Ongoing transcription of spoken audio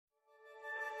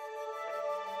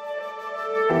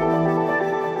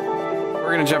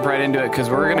going to jump right into it because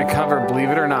we're going to cover, believe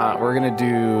it or not, we're going to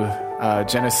do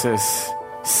Genesis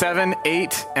 7,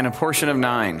 8, and a portion of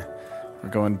 9. We're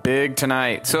going big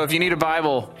tonight. So if you need a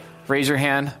Bible, raise your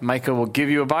hand. Micah will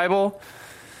give you a Bible.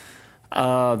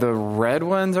 The red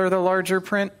ones are the larger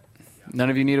print. None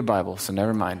of you need a Bible, so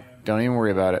never mind. Don't even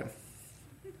worry about it.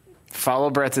 Follow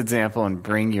Brett's example and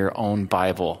bring your own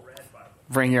Bible.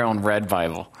 Bring your own red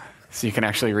Bible so you can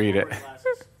actually read it.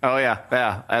 Oh,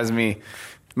 yeah, as me.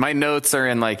 My notes are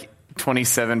in like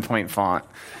 27-point font.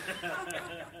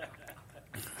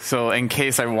 So in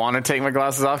case I want to take my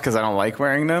glasses off because I don't like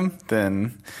wearing them,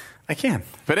 then I can.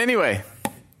 But anyway,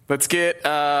 let's get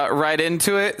right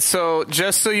into it. So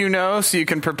just so you know, so you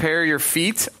can prepare your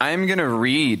feet, I'm going to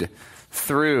read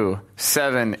through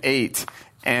 7, 8,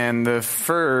 and the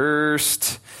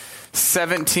first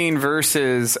 17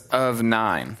 verses of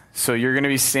 9. So you're going to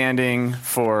be standing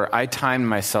for, I timed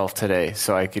myself today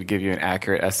so I could give you an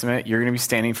accurate estimate. You're going to be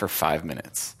standing for 5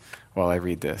 minutes while I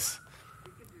read this.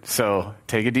 So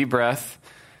take a deep breath.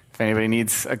 If anybody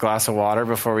needs a glass of water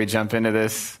before we jump into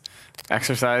this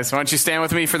exercise, why don't you stand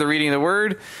with me for the reading of the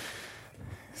word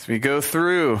as we go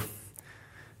through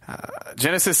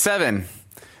Genesis 7.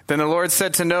 Then the Lord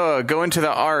said to Noah, "Go into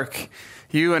the ark,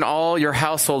 you and all your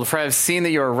household, for I have seen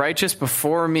that you are righteous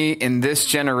before me in this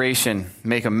generation."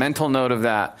 Make a mental note of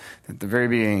that at the very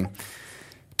beginning.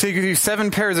 "Take you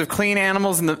 7 pairs of clean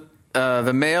animals, and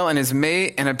the male and his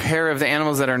mate, and a pair of the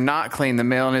animals that are not clean, the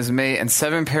male and his mate, and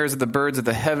 7 pairs of the birds of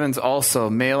the heavens also,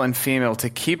 male and female, to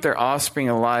keep their offspring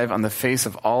alive on the face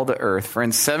of all the earth. For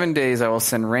in 7 days I will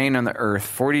send rain on the earth,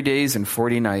 40 days and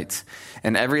 40 nights.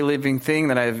 And every living thing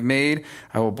that I have made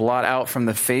I will blot out from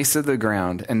the face of the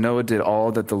ground." And Noah did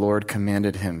all that the Lord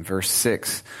commanded him. Verse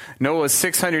 6. Noah was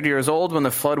 600 years old when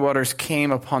the floodwaters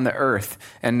came upon the earth.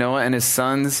 And Noah and his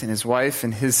sons and his wife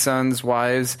and his sons'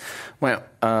 wives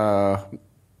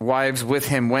with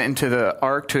him went into the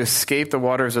ark to escape the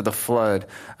waters of the flood,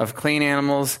 of clean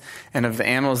animals and of the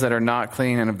animals that are not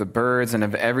clean, and of the birds and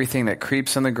of everything that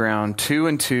creeps on the ground. 2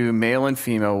 and 2, male and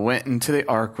female, went into the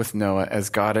ark with Noah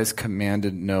as God has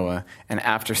commanded Noah. And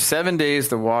after 7 days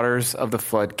the waters of the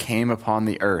flood came upon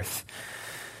the earth.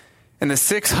 In the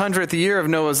 600th year of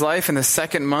Noah's life, in the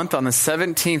 2nd month, on the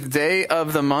 17th day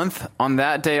of the month, on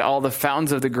that day all the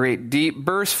fountains of the great deep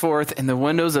burst forth, and the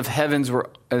windows of heavens were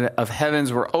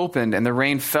opened, and the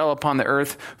rain fell upon the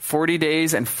earth 40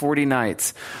 days and 40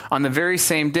 nights. On the very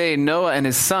same day, Noah and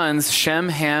his sons, Shem,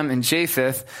 Ham, and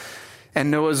Japheth, and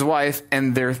Noah's wife,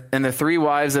 and the 3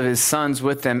 wives of his sons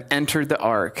with them, entered the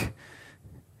ark.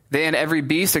 They and every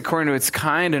beast according to its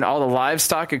kind, and all the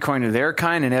livestock according to their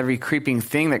kind, and every creeping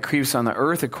thing that creeps on the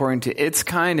earth according to its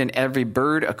kind, and every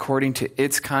bird according to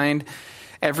its kind,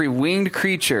 every winged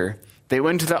creature. They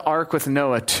went to the ark with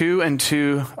Noah, 2 and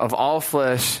 2 of all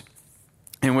flesh,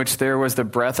 in which there was the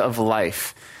breath of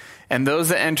life. And those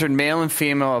that entered, male and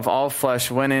female of all flesh,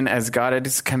 went in as God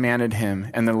had commanded him,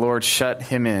 and the Lord shut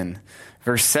him in.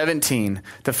 Verse 17,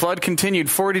 the flood continued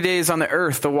 40 days on the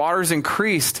earth. The waters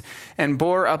increased and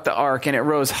bore up the ark, and it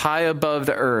rose high above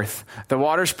the earth. The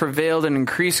waters prevailed and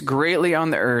increased greatly on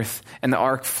the earth, and the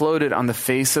ark floated on the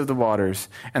face of the waters.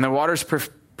 And the waters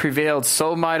prevailed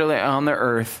so mightily on the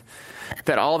earth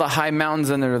that all the high mountains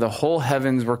under the whole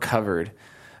heavens were covered.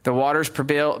 The waters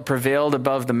prevailed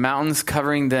above the mountains,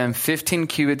 covering them 15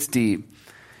 cubits deep.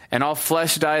 And all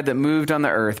flesh died that moved on the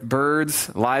earth, birds,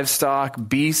 livestock,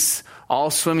 beasts, all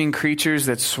swimming creatures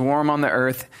that swarm on the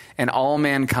earth, and all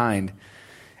mankind.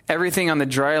 Everything on the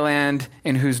dry land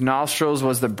in whose nostrils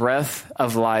was the breath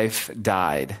of life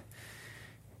died.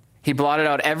 He blotted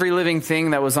out every living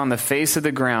thing that was on the face of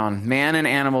the ground, man and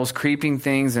animals, creeping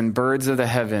things, and birds of the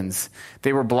heavens.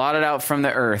 They were blotted out from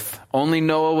the earth. Only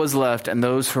Noah was left, and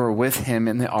those who were with him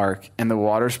in the ark, and the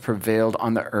waters prevailed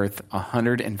on the earth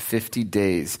 150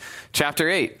 days. Chapter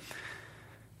 8.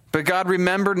 But God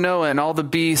remembered Noah and all the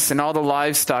beasts and all the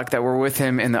livestock that were with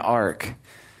him in the ark.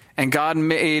 And God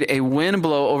made a wind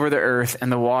blow over the earth,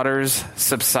 and the waters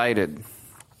subsided.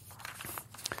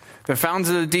 The fountains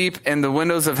of the deep and the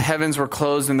windows of heavens were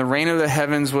closed, and the rain of the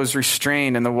heavens was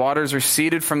restrained, and the waters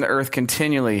receded from the earth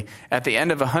continually. At the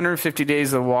end of 150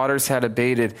 days, the waters had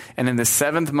abated, and in the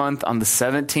 7th month, on the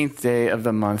 17th day of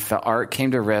the month, the ark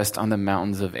came to rest on the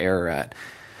mountains of Ararat.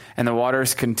 And the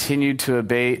waters continued to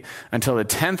abate until the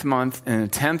 10th month, and in the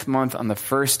 10th month, on the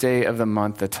 1st day of the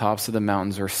month, the tops of the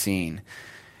mountains were seen.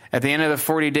 At the end of the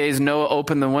 40 days, Noah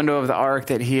opened the window of the ark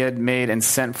that he had made and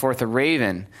sent forth a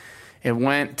raven. It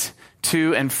went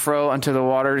to and fro until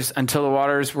the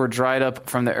waters were dried up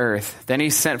from the earth. Then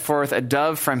he sent forth a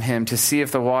dove from him to see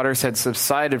if the waters had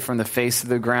subsided from the face of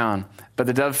the ground. But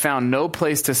the dove found no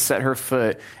place to set her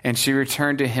foot, and she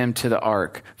returned to him to the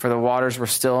ark, for the waters were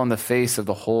still on the face of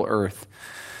the whole earth.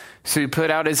 So he put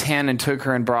out his hand and took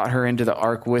her and brought her into the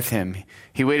ark with him.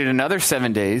 He waited another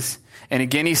 7 days, and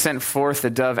again he sent forth the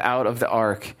dove out of the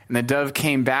ark. And the dove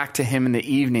came back to him in the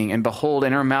evening, and behold,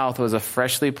 in her mouth was a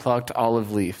freshly plucked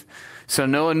olive leaf. So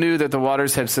Noah knew that the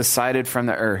waters had subsided from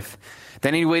the earth.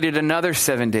 Then he waited another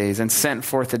 7 days and sent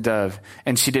forth the dove,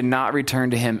 and she did not return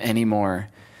to him any more.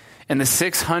 In the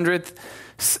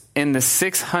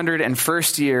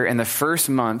 601st year, in the first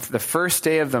month, the first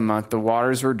day of the month, the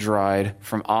waters were dried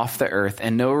from off the earth.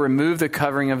 And Noah removed the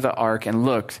covering of the ark and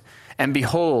looked, and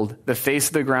behold, the face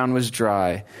of the ground was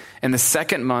dry. In the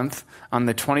second month, on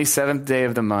the 27th day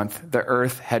of the month, the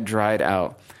earth had dried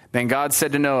out. Then God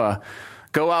said to Noah,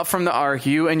 "Go out from the ark,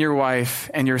 you and your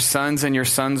wife, and your sons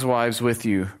wives with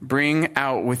you. Bring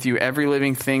out with you every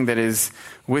living thing that is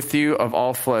with you of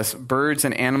all flesh, birds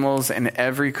and animals, and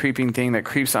every creeping thing that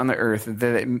creeps on the earth,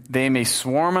 that they may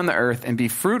swarm on the earth and be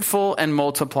fruitful and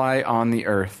multiply on the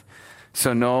earth."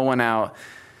 So Noah went out,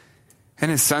 and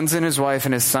his sons and his wife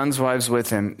and his sons' wives with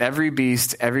him. Every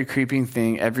beast, every creeping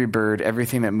thing, every bird,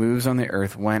 everything that moves on the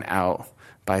earth went out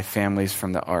by families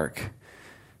from the ark.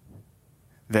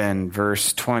 Then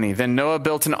verse 20, then Noah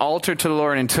built an altar to the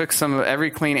Lord and took some of every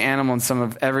clean animal and some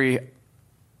of every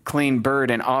clean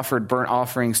bird and offered burnt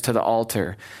offerings to the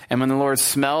altar. And when the Lord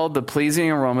smelled the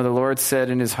pleasing aroma, the Lord said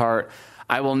in his heart,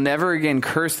 "I will never again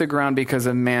curse the ground because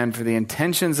of man, for the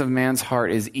intentions of man's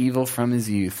heart is evil from his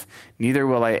youth. Neither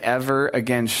will I ever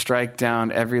again strike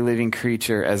down every living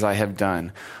creature as I have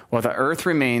done. While the earth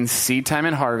remains, seed time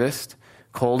and harvest,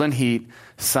 cold and heat,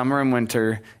 summer and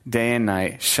winter, day and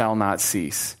night shall not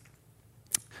cease."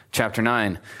 Chapter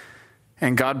 9.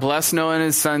 And God blessed Noah and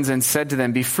his sons and said to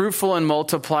them, "Be fruitful and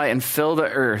multiply and fill the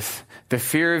earth. The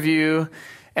fear of you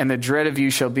and the dread of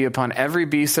you shall be upon every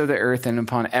beast of the earth and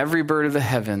upon every bird of the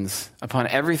heavens, upon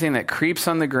everything that creeps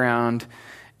on the ground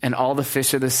and all the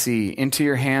fish of the sea. Into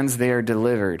your hands they are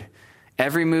delivered.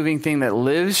 Every moving thing that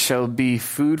lives shall be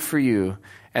food for you.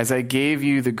 As I gave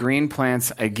you the green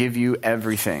plants, I give you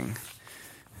everything.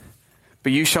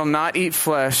 But you shall not eat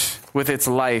flesh with its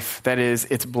life, that is,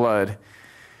 its blood.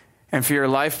 And for your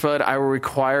lifeblood I will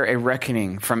require a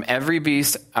reckoning. From every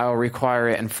beast I will require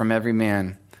it, and from every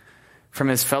man. From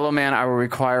his fellow man I will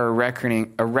require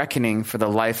a reckoning for the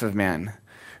life of man.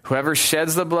 Whoever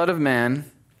sheds the blood of man,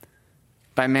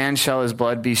 by man shall his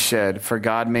blood be shed, for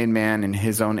God made man in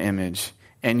his own image.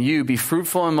 And you, be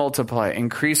fruitful and multiply,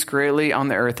 increase greatly on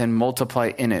the earth and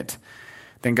multiply in it."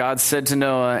 Then God said to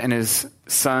Noah and his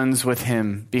sons with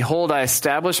him, "Behold, I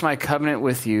establish my covenant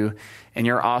with you and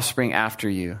your offspring after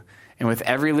you, and with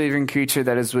every living creature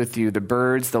that is with you, the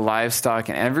birds, the livestock,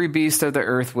 and every beast of the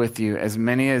earth with you, as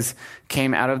many as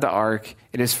came out of the ark.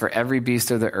 It is for every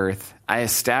beast of the earth. I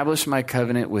establish my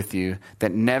covenant with you,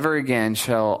 that never again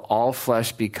shall all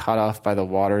flesh be cut off by the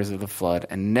waters of the flood,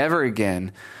 and never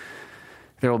again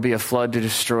there will be a flood to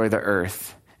destroy the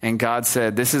earth." And God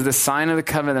said, "This is the sign of the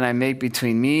covenant that I make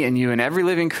between me and you and every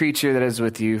living creature that is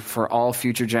with you for all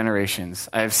future generations.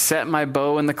 I have set my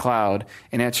bow in the cloud,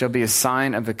 and it shall be a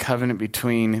sign of the covenant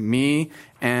between me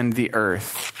and the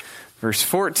earth." Verse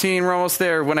 14, we're almost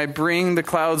there. "When I bring the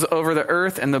clouds over the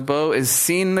earth and the bow is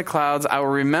seen in the clouds, I will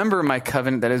remember my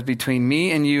covenant that is between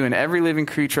me and you and every living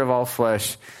creature of all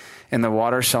flesh. And the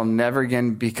water shall never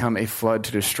again become a flood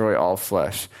to destroy all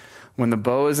flesh. When the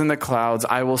bow is in the clouds,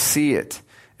 I will see it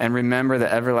and remember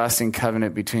the everlasting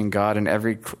covenant between God and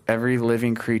every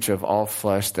living creature of all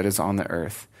flesh that is on the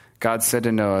earth." God said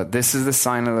to Noah, "This is the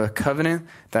sign of the covenant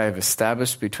that I have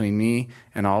established between me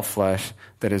and all flesh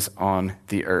that is on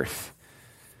the earth."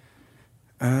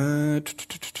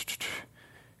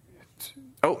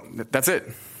 That's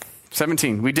it.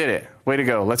 17. We did it. Way to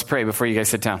go. Let's pray before you guys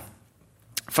sit down.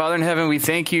 Father in heaven, we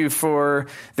thank you for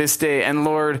this day. And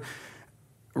Lord,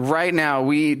 right now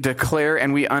we declare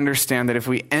and we understand that if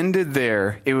we ended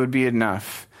there, it would be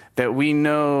enough. That we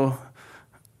know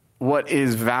what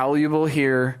is valuable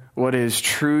here, what is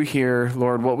true here.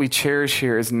 Lord, what we cherish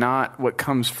here is not what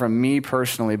comes from me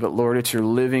personally, but Lord, it's your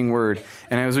living word.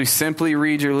 And as we simply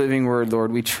read your living word,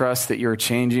 Lord, we trust that you're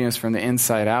changing us from the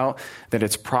inside out, that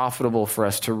it's profitable for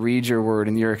us to read your word,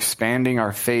 and you're expanding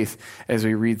our faith as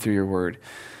we read through your word.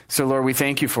 So, Lord, we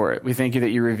thank you for it. We thank you that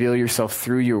you reveal yourself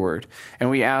through your word. And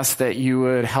we ask that you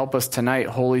would help us tonight,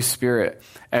 Holy Spirit,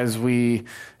 as we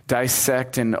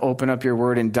dissect and open up your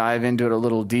word and dive into it a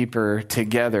little deeper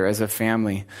together as a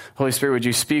family. Holy Spirit, would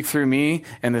you speak through me,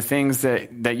 and the things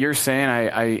that you're saying,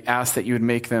 I ask that you would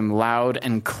make them loud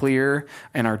and clear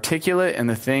and articulate, and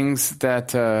the things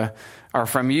that are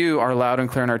from you are loud and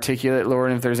clear and articulate,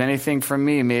 Lord. And if there's anything from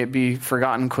me, may it be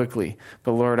forgotten quickly.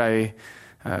 But Lord,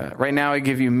 right now I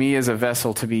give you me as a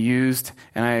vessel to be used,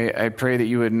 and I pray that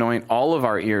you would anoint all of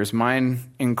our ears, mine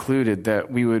included,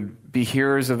 that we would be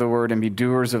hearers of the word and be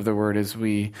doers of the word as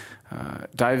we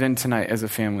dive in tonight as a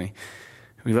family.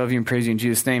 We love you and praise you in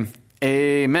Jesus' name.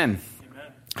 Amen. Amen.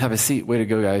 Have a seat. Way to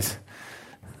go, guys.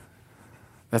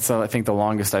 That's, I think, the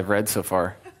longest I've read so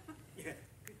far. Yeah,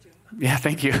 good job. Yeah,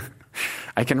 thank you.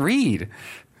 I can read.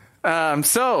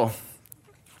 So,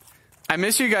 I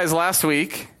missed you guys last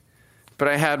week, but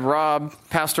I had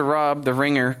Pastor Rob, the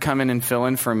ringer, come in and fill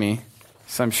in for me.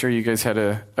 So I'm sure you guys had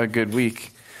a good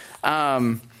week.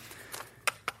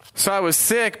 So I was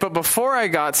sick, but before I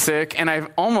got sick, and I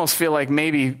almost feel like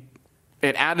maybe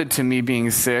it added to me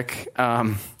being sick.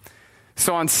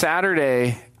 So on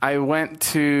Saturday, I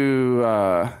went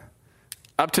up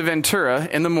to Ventura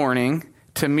in the morning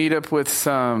to meet up with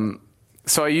some.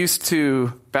 So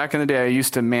back in the day, I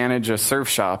used to manage a surf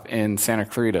shop in Santa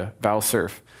Clarita, Val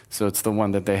Surf. So it's the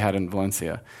one that they had in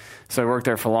Valencia. So I worked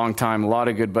there for a long time, a lot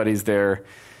of good buddies there.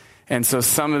 And so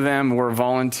some of them were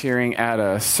volunteering at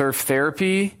a surf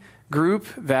therapy group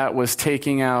that was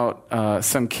taking out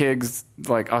some kids,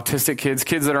 like autistic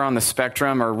kids that are on the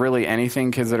spectrum, or really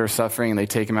anything, kids that are suffering, and they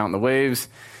take them out in the waves,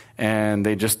 and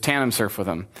they just tandem surf with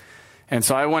them. And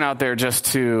so I went out there just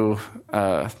to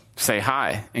say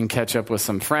hi and catch up with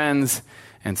some friends.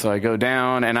 And so I go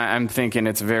down, and I'm thinking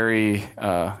it's very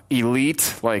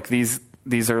elite. Like these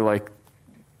are like,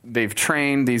 they've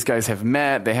trained, these guys have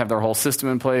met, they have their whole system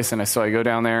in place. And so I go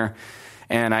down there,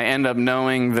 and I end up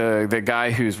knowing the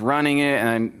guy who's running it,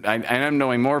 and I end up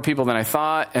knowing more people than I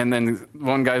thought. And then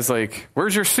one guy's like,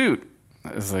 "Where's your suit?"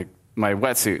 I was like, "My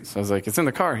wetsuit." So I was like, "It's in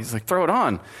the car." He's like, "Throw it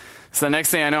on." So the next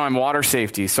thing I know, I'm water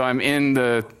safety. So I'm in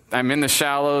the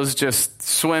shallows, just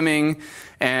swimming,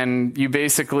 and you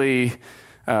basically,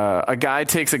 a guy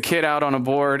takes a kid out on a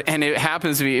board, and it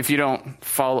happens to be, if you don't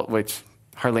follow, which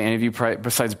hardly any of you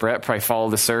besides Brett probably follow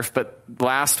the surf, but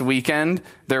last weekend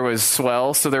there was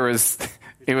swell, so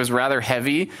it was rather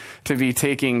heavy to be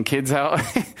taking kids out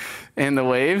in the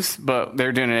waves, but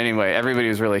they're doing it anyway. Everybody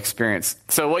was really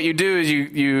experienced. So what you do is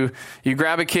you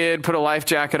grab a kid, put a life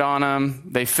jacket on them.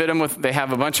 They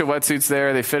have a bunch of wetsuits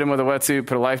there. They fit him with a wetsuit,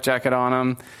 put a life jacket on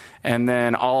them. And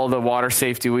then all the water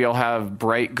safety, we all have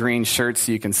bright green shirts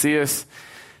so you can see us.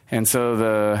 And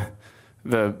so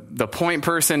the point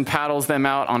person paddles them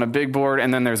out on a big board,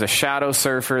 and then there's a shadow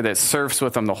surfer that surfs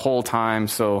with them the whole time.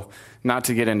 So not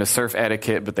to get into surf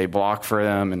etiquette, but they block for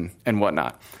them and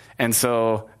whatnot. And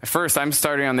so at first I'm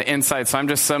starting on the inside. So I'm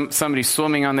just somebody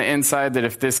swimming on the inside, that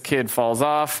if this kid falls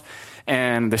off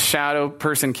and the shadow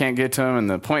person can't get to him and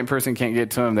the point person can't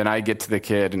get to him, then I get to the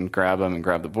kid and grab him and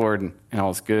grab the board, and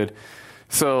all's good.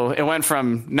 So it went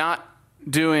from not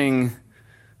thinking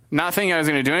I was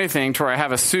going to do anything, to where I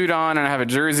have a suit on and I have a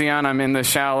jersey on, I'm in the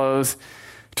shallows,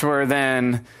 to where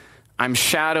then I'm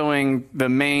shadowing the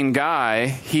main guy.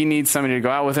 He needs somebody to go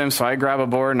out with him, so I grab a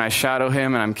board and I shadow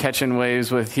him, and I'm catching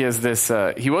waves with, he has this,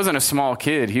 he wasn't a small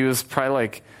kid. He was probably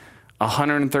like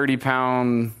 130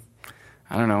 pound,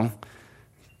 I don't know,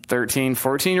 13,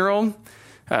 14-year-old.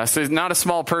 So he's not a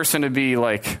small person to be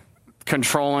like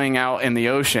controlling out in the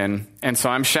ocean. And so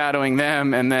I'm shadowing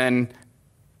them, and then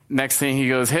next thing he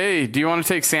goes, "Hey, do you want to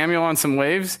take Samuel on some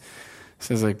waves?"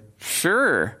 So I was like,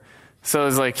 "Sure." So it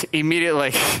was like immediate,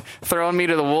 like throwing me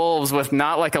to the wolves with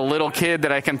not like a little kid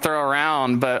that I can throw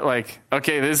around, but like,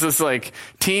 okay, this is like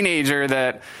teenager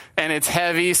and it's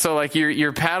heavy. So like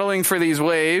you're paddling for these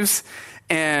waves,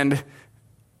 and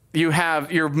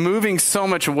you're moving so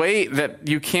much weight that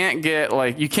you can't get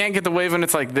the wave when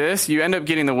it's like this. You end up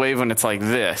getting the wave when it's like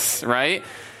this, right?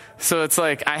 So it's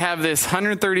like I have this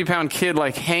 130-pound kid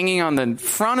like hanging on the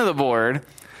front of the board.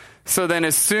 So then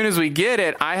as soon as we get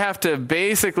it, I have to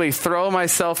basically throw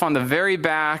myself on the very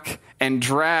back and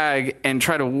drag and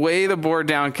try to weigh the board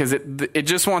down, because it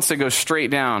just wants to go straight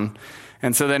down.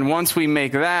 And so then once we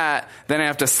make that, then I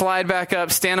have to slide back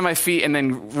up, stand on my feet, and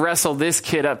then wrestle this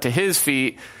kid up to his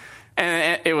feet.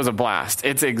 And it was a blast.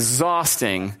 It's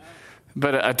exhausting,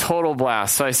 but a total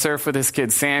blast. So I surfed with this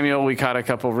kid, Samuel. We caught a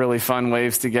couple really fun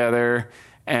waves together.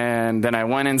 And then I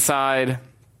went inside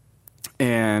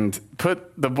and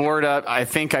put the board up. I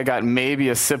think I got maybe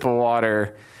a sip of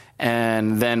water.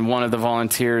 And then one of the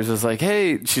volunteers was like,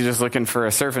 "Hey," she's just looking for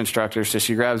a surf instructor. So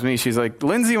she grabs me. She's like,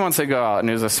 "Lindsay wants to go out." And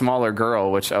it was a smaller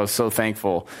girl, which I was so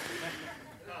thankful.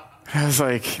 I was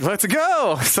like, let's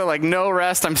go. So like no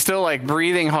rest. I'm still like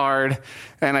breathing hard.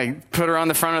 And I put her on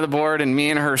the front of the board and me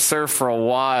and her surf for a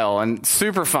while, and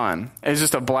super fun. It's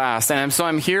just a blast. And so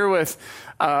I'm here with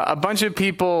a bunch of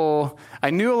people.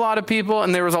 I knew a lot of people,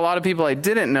 and there was a lot of people I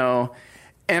didn't know.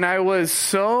 And I was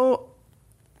so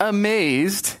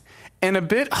amazed and a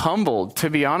bit humbled, to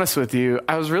be honest with you.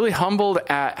 I was really humbled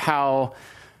at how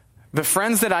the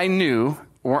friends that I knew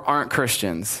aren't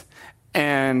Christians.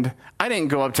 And I didn't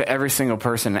go up to every single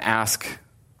person and ask,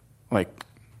 like,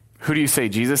 who do you say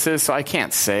Jesus is? So I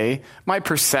can't say. My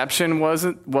perception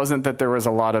wasn't that there was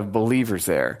a lot of believers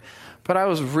there. But I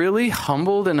was really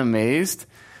humbled and amazed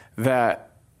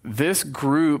that this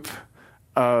group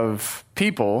of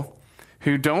people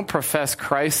who don't profess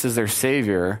Christ as their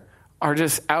Savior are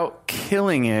just out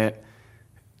killing it,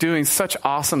 doing such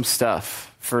awesome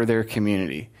stuff for their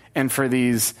community. And for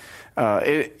these,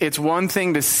 it's one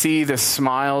thing to see the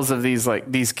smiles of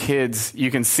these kids.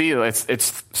 You can see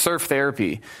it's surf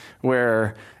therapy,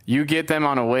 where you get them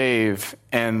on a wave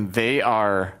and they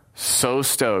are so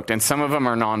stoked. And some of them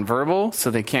are nonverbal, so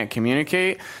they can't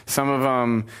communicate. Some of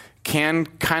them can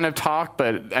kind of talk,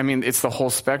 but I mean, it's the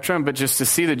whole spectrum. But just to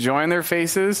see the joy in their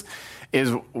faces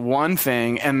is one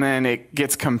thing. And then it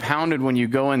gets compounded when you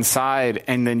go inside,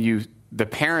 and then the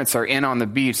parents are in on the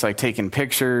beach, like taking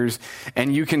pictures,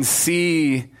 and you can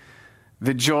see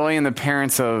the joy in the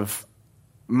parents of,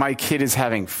 my kid is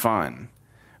having fun,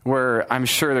 where I'm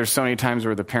sure there's so many times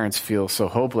where the parents feel so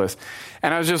hopeless.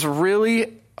 And I was just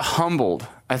really humbled.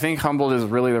 I think humbled is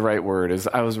really the right word.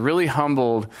 I was really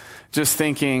humbled, just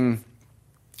thinking,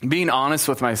 being honest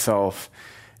with myself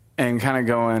and kind of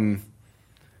going,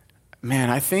 man,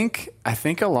 I think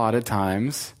a lot of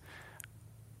times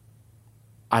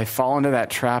I fall into that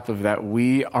trap of that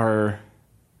we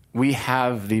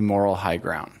have the moral high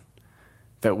ground,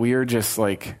 that we are just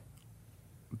like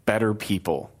better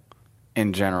people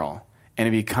in general, and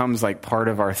it becomes like part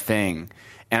of our thing.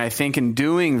 And I think in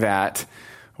doing that,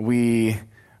 we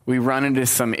run into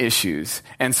some issues.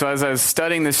 And so as I was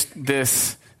studying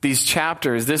these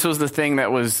chapters, this was the thing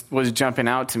that was jumping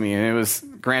out to me. And it was,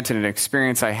 granted, an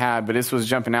experience I had, but this was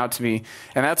jumping out to me.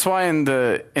 And that's why in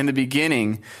the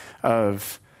beginning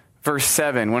of verse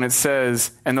 7, when it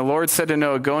says, "And the Lord said to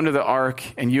Noah, go into the ark,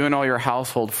 and you and all your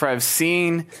household, for I have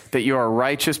seen that you are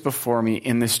righteous before me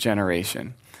in this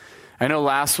generation." I know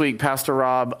last week Pastor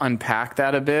Rob unpacked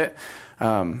that a bit,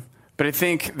 but I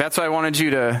think that's why I wanted you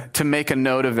to make a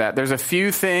note of that. There's a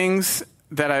few things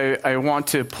that I want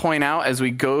to point out as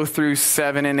we go through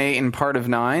 7 and 8 and part of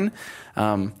 9.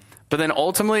 But then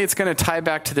ultimately it's going to tie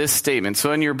back to this statement.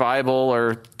 So in your Bible,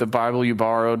 or the Bible you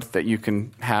borrowed that you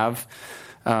can have,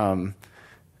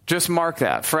 just mark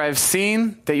that. For I have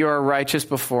seen that you are righteous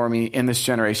before me in this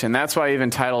generation. That's why I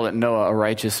even titled it Noah, a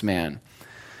righteous man.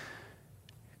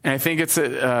 And I think it's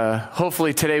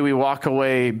hopefully today we walk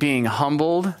away being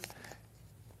humbled.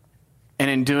 And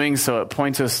in doing so, it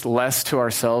points us less to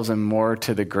ourselves and more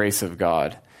to the grace of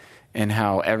God and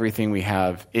how everything we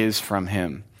have is from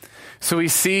him. So we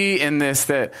see in this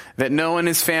that Noah and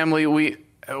his family,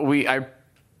 I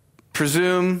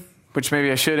presume, which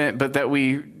maybe I shouldn't, but that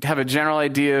we have a general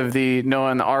idea of the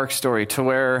Noah and the ark story, to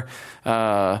where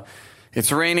it's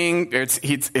raining,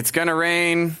 it's going to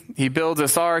rain. He builds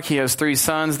this ark. He has 3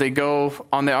 sons. They go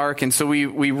on the ark. And so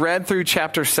we read through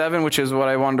chapter 7, which is what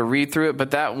I wanted to read through it.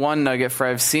 But that one nugget, for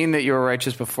I've seen that you are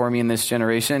righteous before me in this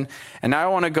generation. And now I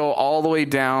want to go all the way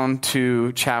down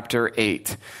to chapter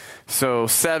 8. So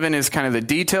 7 is kind of the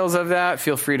details of that.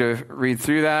 Feel free to read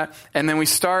through that. And then we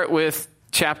start with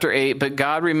chapter 8. But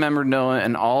God remembered Noah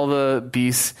and all the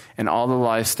beasts and all the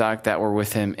livestock that were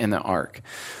with him in the ark.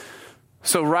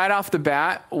 So right off the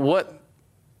bat,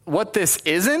 what this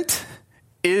isn't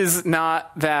is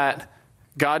not that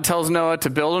God tells Noah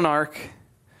to build an ark,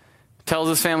 tells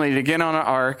his family to get on an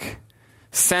ark,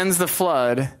 sends the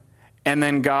flood, and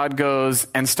then God goes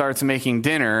and starts making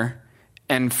dinner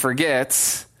and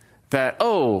forgets that,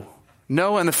 oh,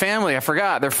 Noah and the family, I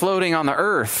forgot, they're floating on the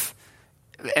earth.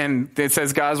 And it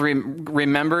says God's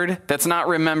remembered. That's not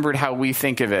remembered how we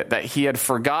think of it, that he had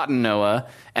forgotten Noah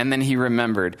and then he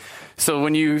remembered. So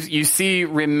when you see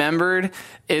remembered,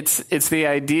 it's the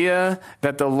idea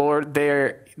that the Lord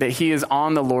that he is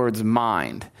on the Lord's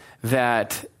mind,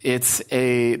 that it's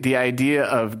the idea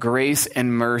of grace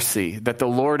and mercy, that the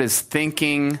Lord is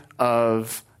thinking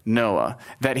of Noah,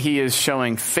 that he is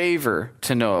showing favor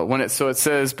to Noah. So it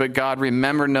says, but God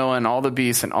remembered Noah and all the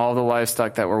beasts and all the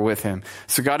livestock that were with him.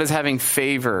 So God is having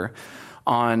favor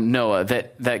on Noah,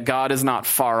 that God is not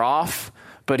far off,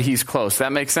 but he's close.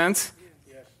 That makes sense?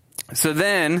 Yes. So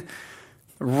then,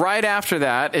 right after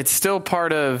that, it's still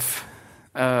part of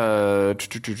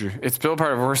It's still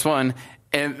part of verse 1.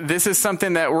 And this is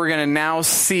something that we're going to now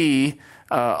see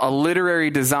a literary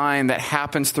design that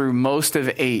happens through most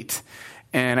of 8.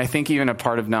 And I think even a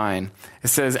part of 9. It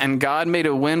says, and God made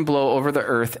a wind blow over the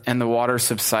earth, and the water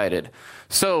subsided.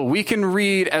 So we can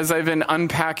read, as I've been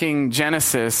unpacking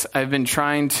Genesis, I've been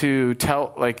trying to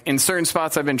tell, like in certain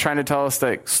spots, I've been trying to tell us,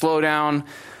 like, slow down.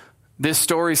 This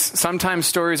story, sometimes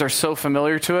stories are so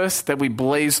familiar to us that we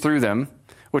blaze through them,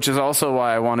 which is also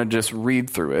why I want to just read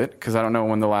through it, because I don't know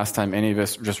when the last time any of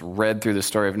us just read through the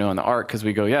story of Noah and the ark, because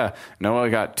we go, yeah, Noah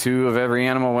got 2 of every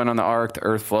animal, went on the ark, the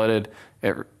earth flooded,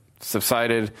 it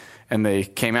subsided, and they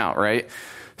came out, right?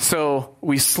 So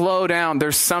we slow down.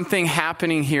 There's something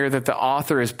happening here that the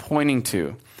author is pointing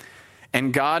to.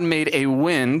 And God made a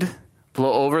wind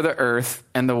blow over the earth,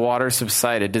 and the water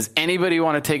subsided. Does anybody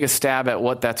want to take a stab at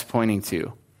what that's pointing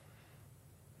to?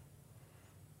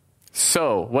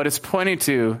 So what it's pointing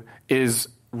to is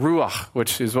ruach,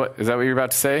 which is what, is that what you're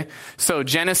about to say? So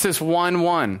Genesis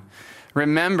 1:1.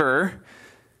 Remember,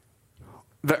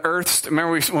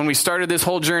 when we started this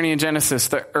whole journey in Genesis,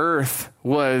 the earth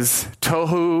was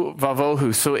tohu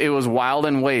vavohu. So it was wild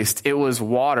and waste. It was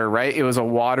water, right? It was a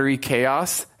watery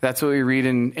chaos. That's what we read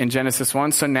in Genesis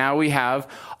 1. So now we have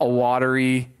a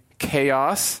watery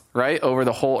chaos, right, over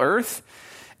the whole earth.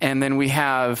 And then we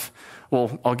have,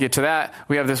 well, I'll get to that.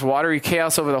 We have this watery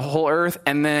chaos over the whole earth.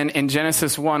 And then in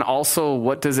Genesis 1, also,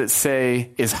 what does it say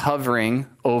is hovering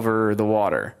over the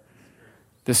water?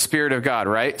 The Spirit of God,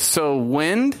 right? So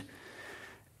wind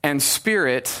and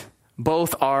spirit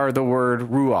both are the word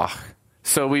ruach.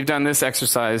 So we've done this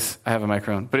exercise. I have a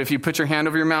microphone. But if you put your hand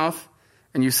over your mouth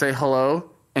and you say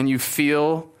hello and you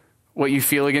feel what you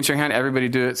feel against your hand, everybody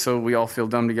do it so we all feel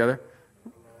dumb together.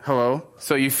 Hello.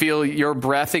 So you feel your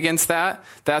breath against that.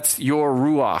 That's your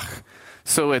ruach.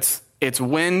 So it's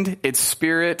wind, it's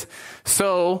spirit.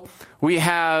 So we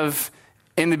have,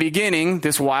 in the beginning,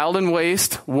 this wild and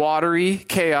waste, watery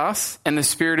chaos, and the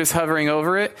Spirit is hovering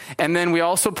over it. And then we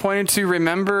also pointed to,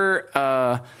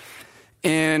 remember,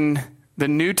 in the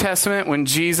New Testament, when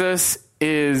Jesus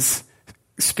is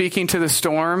speaking to the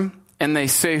storm, and they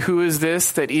say, who is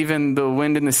this, that even the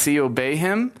wind and the sea obey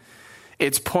him?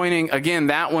 It's pointing, again,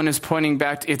 that one is pointing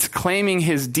back, it's claiming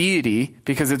his deity,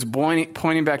 because it's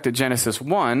pointing back to Genesis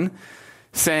 1,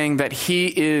 saying that he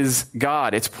is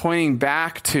God. It's pointing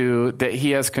back to that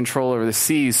he has control over the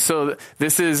seas. So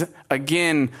this is,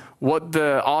 again, what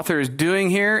the author is doing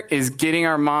here is getting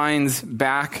our minds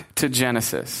back to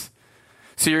Genesis.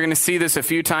 So you're going to see this a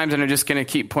few times, and I'm just going to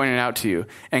keep pointing it out to you.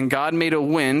 And God made a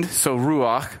wind, so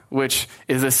ruach, which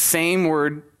is the same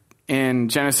word in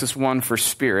Genesis 1 for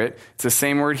spirit. It's the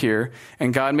same word here.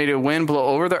 And God made a wind blow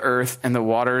over the earth, and the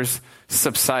waters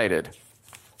subsided.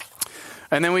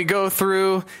 And then we go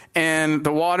through, and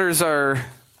the waters are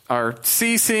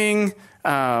ceasing.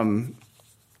 Noah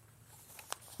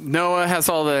has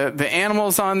all the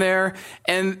animals on there.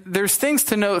 And there's things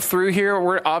to note through here.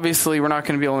 We're not going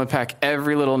to be able to pack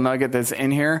every little nugget that's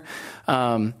in here.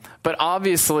 But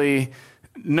obviously,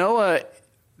 Noah,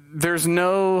 there's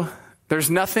nothing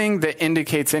that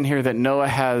indicates in here that Noah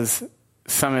has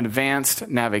some advanced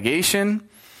navigation.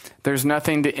 There's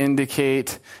nothing to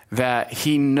indicate that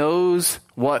he knows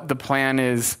what the plan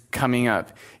is coming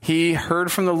up. He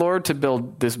heard from the Lord to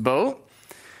build this boat,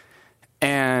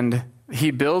 and he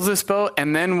builds this boat.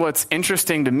 And then what's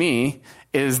interesting to me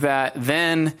is that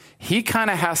then he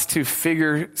kind of has to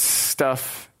figure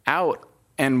stuff out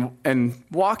and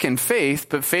walk in faith,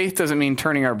 but faith doesn't mean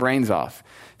turning our brains off.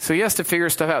 So he has to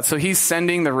figure stuff out. So he's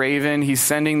sending the raven, he's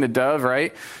sending the dove,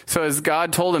 right? So as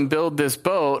God told him, build this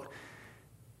boat,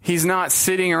 he's not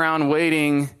sitting around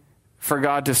waiting for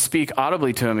God to speak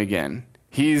audibly to him again.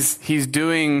 He's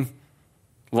doing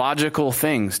logical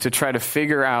things to try to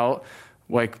figure out,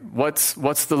 like, what's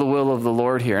the will of the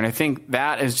Lord here. And I think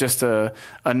that is just a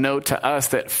note to us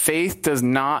that faith does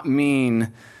not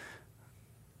mean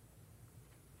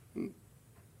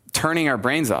turning our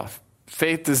brains off.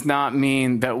 Faith does not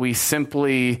mean that we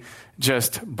simply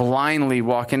just blindly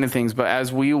walk into things, but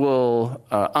as we will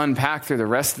unpack through the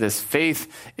rest of this,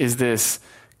 faith is this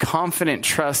confident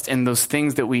trust in those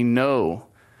things that we know,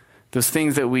 those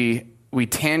things that we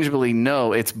tangibly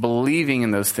know. It's believing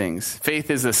in those things.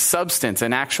 Faith is a substance,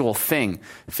 an actual thing.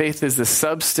 Faith is the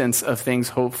substance of things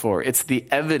hoped for. It's the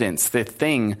evidence,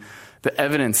 the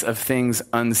evidence of things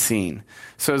unseen.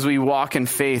 So as we walk in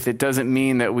faith, it doesn't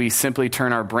mean that we simply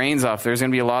turn our brains off. There's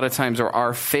going to be a lot of times where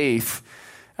our faith,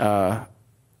 and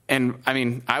I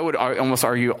mean, I would almost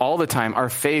argue all the time, our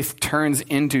faith turns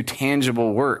into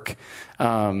tangible work.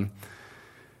 Is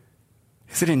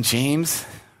it in James?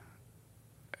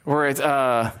 Where it's,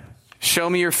 show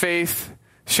me your faith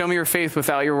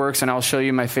without your works, and I'll show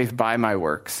you my faith by my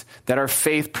works. That our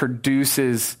faith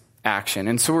produces action.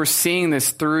 And so we're seeing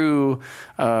this through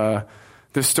the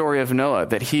story of Noah,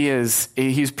 that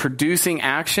he's producing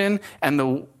action, and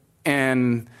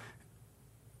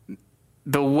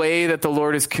the way that the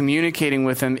Lord is communicating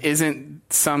with him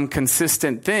isn't some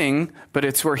consistent thing, but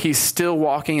it's where he's still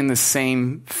walking in the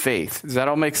same faith. Does that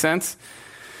all make sense?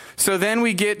 So then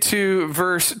we get to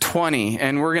verse 20,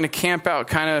 and we're going to camp out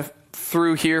kind of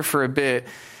through here for a bit.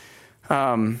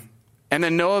 And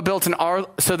then Noah built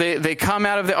so they come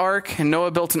out of the ark, and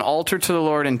Noah built an altar to the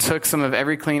Lord and took some of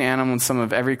every clean animal and some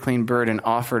of every clean bird and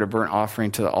offered a burnt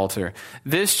offering to the altar.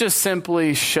 This just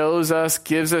simply gives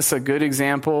us a good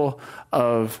example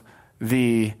of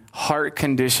the heart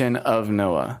condition of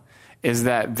Noah, is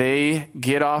that they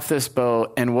get off this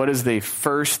boat, and what is the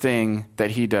first thing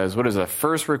that he does? What is the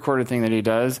first recorded thing that he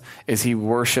does? Is he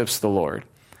worships the Lord.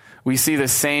 We see the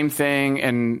same thing,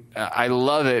 and I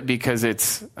love it because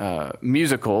it's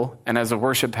musical, and as a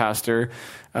worship pastor,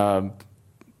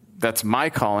 that's my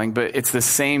calling, but it's the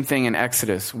same thing in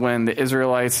Exodus. When the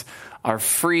Israelites are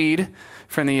freed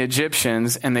from the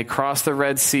Egyptians and they cross the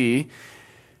Red Sea,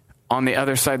 on the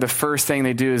other side, the first thing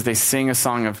they do is they sing a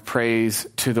song of praise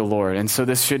to the Lord. And so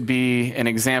this should be an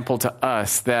example to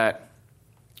us that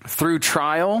through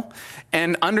trial,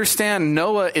 and understand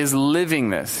Noah is living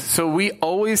this. So we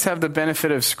always have the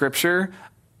benefit of Scripture,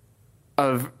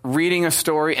 of reading a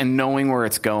story and knowing where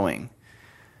it's going.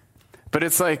 But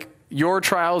it's like your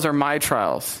trials are my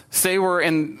trials. Say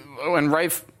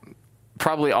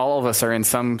probably all of us are in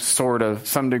some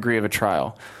degree of a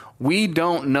trial. We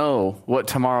don't know what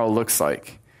tomorrow looks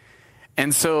like.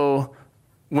 And so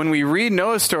when we read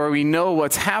Noah's story, we know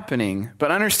what's happening,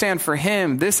 but understand for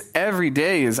him, this every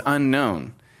day is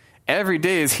unknown. Every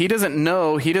day he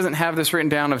doesn't have this written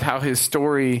down of how his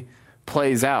story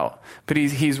plays out, but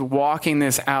he's walking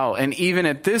this out. And even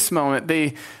at this moment,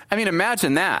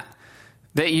 imagine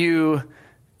that you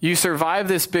survive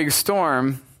this big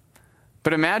storm,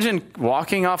 but imagine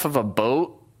walking off of a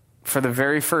boat for the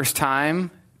very first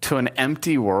time to an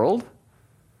empty world.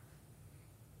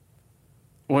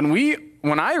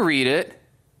 When I read it,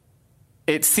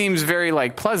 it seems very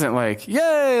pleasant,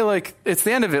 yay, it's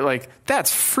the end of it.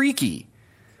 That's freaky.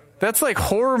 That's like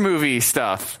horror movie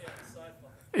stuff.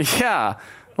 Yeah.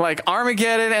 Like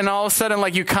Armageddon, and all of a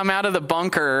sudden, you come out of the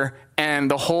bunker and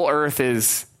the whole earth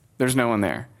there's no one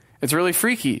there. It's really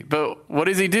freaky. But what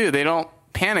does he do? They don't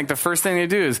panic. The first thing they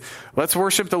do is, let's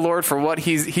worship the Lord for what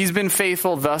he's been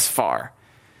faithful thus far.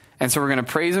 And so we're going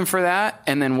to praise him for that.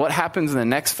 And then what happens in the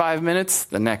next 5 minutes,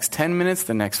 the next 10 minutes,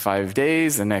 the next 5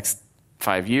 days, the next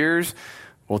 5 years,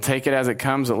 we'll take it as it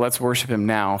comes, but let's worship him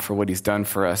now for what he's done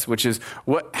for us, which is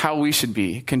how we should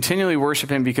be. Continually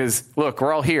worship him because, look,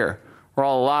 we're all here. We're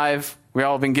all alive. We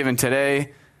all have been given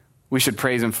today. We should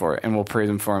praise him for it, and we'll praise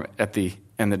him for him at the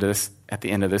end of this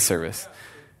service.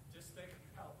 Yeah, just think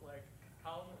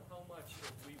how much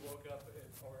if we woke up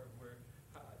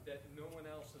that no one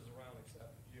else is around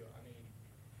except you.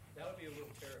 That would be a little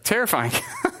terrifying.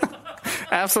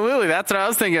 Absolutely. That's what I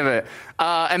was thinking of it.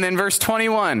 And then verse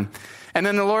 21. And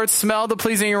then the Lord smelled the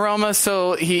pleasing aroma.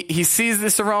 So he sees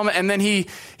this aroma, and then he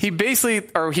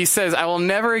says, I will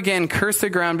never again curse the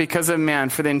ground because of man,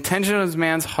 for the intention of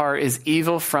man's heart is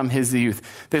evil from his youth.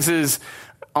 This is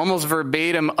almost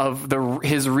verbatim of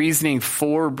his reasoning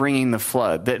for bringing the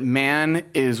flood, that man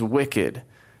is wicked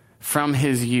from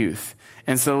his youth.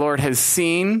 And so the Lord has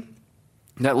seen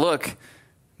that, look,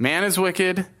 man is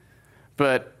wicked,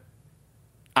 but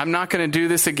I'm not going to do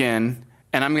this again,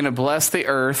 and I'm going to bless the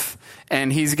earth.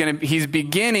 And he's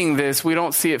beginning this. We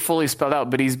don't see it fully spelled out,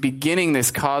 but he's beginning this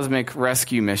cosmic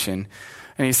rescue mission.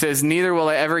 And he says, neither will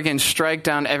I ever again strike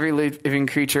down every living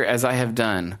creature as I have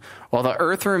done. While the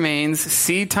earth remains,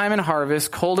 seed time and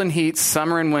harvest, cold and heat,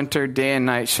 summer and winter, day and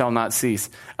night shall not cease.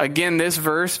 Again, this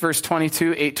verse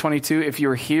 22, 8:22, if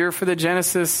you're here for the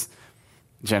Genesis,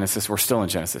 we're still in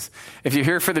Genesis. If you're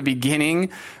here for the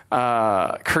beginning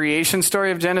creation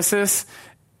story of Genesis,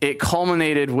 it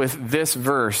culminated with this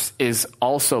verse is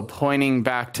also pointing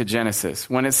back to Genesis.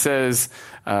 When it says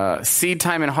seed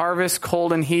time and harvest,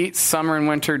 cold and heat, summer and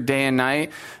winter, day and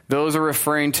night, those are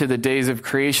referring to the days of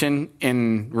creation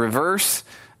in reverse.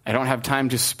 I don't have time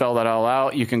to spell that all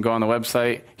out. You can go on the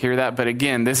website, hear that. But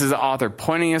again, this is the author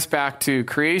pointing us back to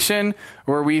creation,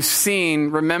 where we've seen,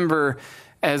 remember,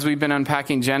 as we've been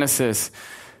unpacking Genesis,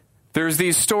 there's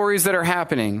these stories that are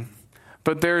happening,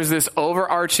 but there's this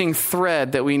overarching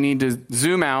thread that we need to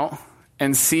zoom out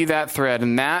and see that thread.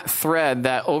 And that thread,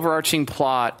 that overarching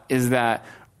plot, is that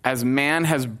as man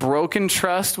has broken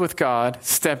trust with God,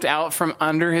 stepped out from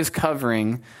under his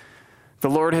covering, the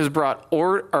Lord has brought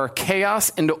chaos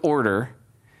into order.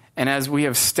 And as we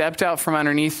have stepped out from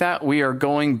underneath that, we are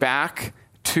going back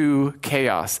to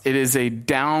chaos. It is a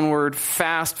downward,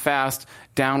 fast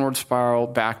downward spiral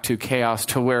back to chaos,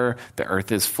 to where the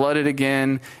earth is flooded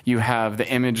again. You have the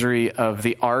imagery of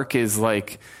the ark is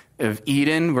like of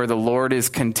Eden, where the Lord is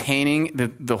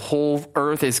containing, the whole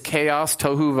earth is chaos,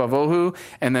 tohu vavohu,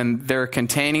 and then they're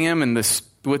containing him, and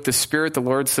with the Spirit, the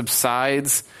Lord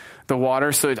subsides the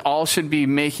water. So it all should be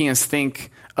making us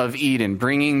think of Eden,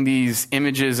 bringing these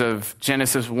images of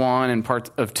Genesis 1 and part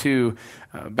of 2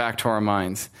 back to our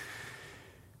minds.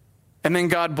 And then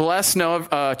God blessed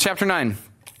Noah, chapter 9.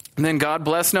 And then God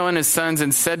blessed Noah and his sons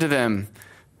and said to them,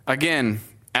 again,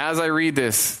 as I read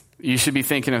this, you should be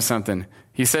thinking of something.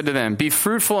 He said to them, be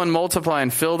fruitful and multiply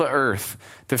and fill the earth.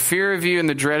 The fear of you and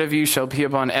the dread of you shall be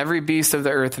upon every beast of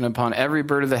the earth and upon every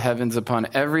bird of the heavens, upon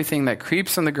everything that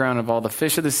creeps on the ground, of all the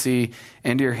fish of the sea.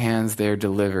 Into your hands they are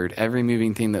delivered. Every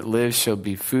moving thing that lives shall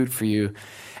be food for you.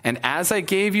 And as I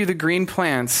gave you the green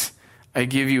plants, I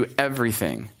give you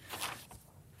everything.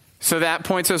 So that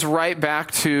points us right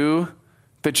back to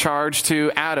the charge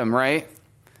to Adam, right?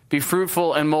 Be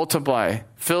fruitful and multiply.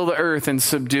 Fill the earth and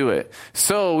subdue it.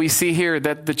 So we see here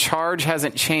that the charge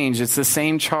hasn't changed. It's the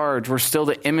same charge. We're still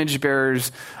the image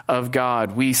bearers of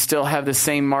God. We still have the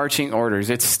same marching orders.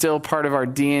 It's still part of our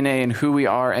DNA and who we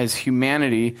are as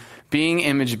humanity. Being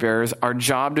image bearers, our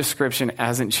job description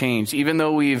hasn't changed. Even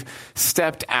though we've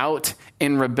stepped out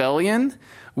in rebellion,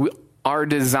 our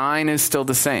design is still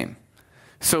the same.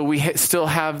 So we still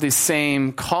have the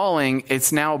same calling.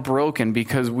 It's now broken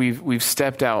because we've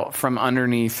stepped out from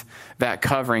underneath that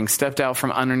covering, stepped out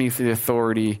from underneath the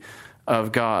authority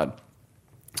of God.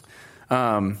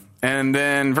 And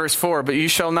then verse 4, but you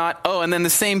shall not... Oh, and then the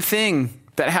same thing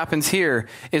that happens here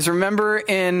is, remember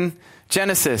in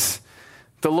Genesis,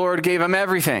 the Lord gave him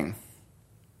everything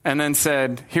and then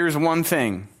said, here's one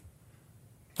thing,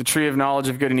 the tree of knowledge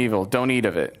of good and evil, don't eat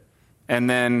of it. And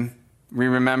then we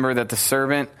remember that the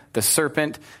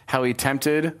serpent, how he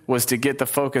tempted was to get the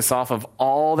focus off of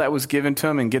all that was given to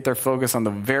him and get their focus on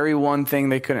the very one thing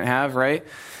they couldn't have, right?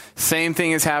 Same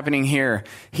thing is happening here.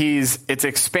 It's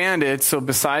expanded, so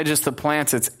besides just the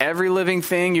plants, it's every living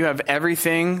thing. You have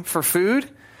everything for food,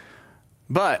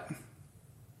 but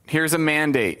here's a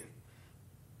mandate.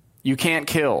 You can't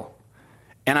kill.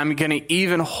 And I'm going to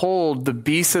even hold the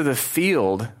beasts of the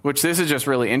field, which this is just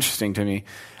really interesting to me.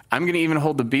 I'm going to even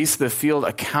hold the beasts of the field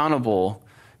accountable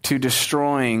to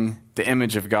destroying the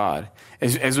image of God.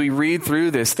 As we read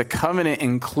through this, the covenant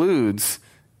includes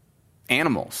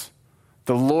animals.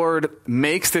 The Lord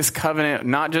makes this covenant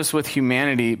not just with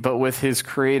humanity, but with his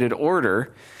created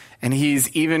order. And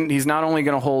he's not only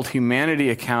going to hold humanity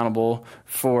accountable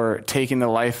for taking the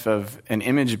life of an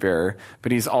image bearer,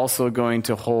 but he's also going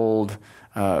to hold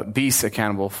beasts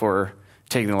accountable for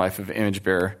taking the life of an image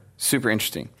bearer. Super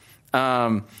interesting.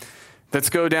 Let's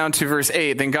go down to verse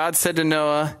 8. Then God said to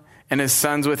Noah and his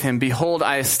sons with him, behold,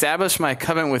 I establish my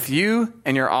covenant with you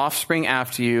and your offspring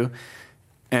after you.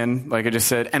 And like I just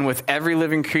said, and with every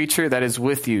living creature that is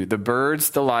with you, the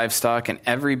birds, the livestock, and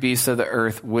every beast of the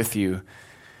earth with you,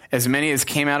 as many as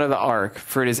came out of the ark,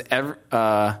 for it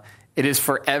is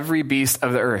for every beast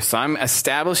of the earth. So I'm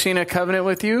establishing a covenant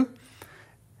with you,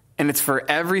 and it's for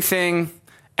everything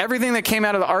that came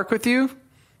out of the ark with you.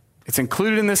 It's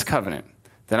included in this covenant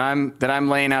that I'm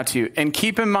laying out to you. And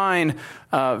keep in mind,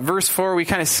 verse 4, we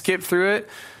kind of skipped through it.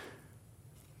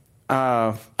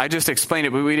 I just explained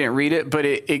it, but we didn't read it. But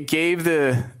it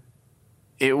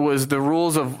was the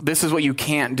rules of this is what you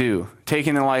can't do,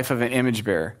 taking the life of an image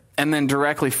bearer. And then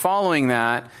directly following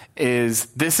that is,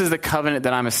 this is the covenant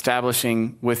that I'm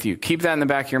establishing with you. Keep that in the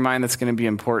back of your mind. That's going to be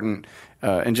important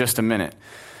in just a minute.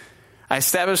 I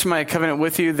establish my covenant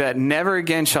with you that never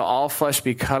again shall all flesh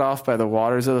be cut off by the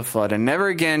waters of the flood, and never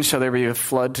again shall there be a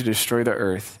flood to destroy the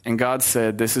earth. And God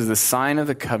said, this is the sign of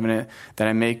the covenant that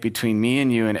I make between me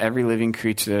and you and every living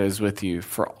creature that is with you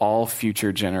for all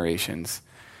future generations.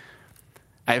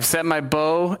 I have set my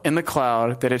bow in the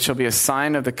cloud, that it shall be a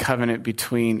sign of the covenant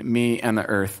between me and the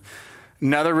earth.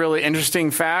 Another really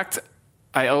interesting fact,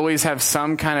 I always have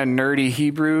some kind of nerdy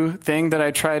Hebrew thing that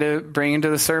I try to bring into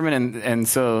the sermon, and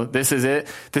so this is it.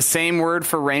 The same word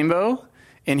for rainbow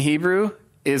in Hebrew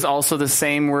is also the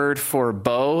same word for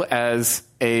bow as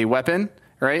a weapon,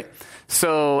 right?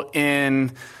 So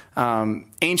in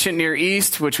ancient Near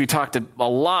East, which we talked a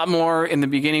lot more in the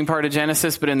beginning part of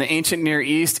Genesis, but in the ancient Near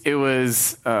East, it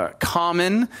was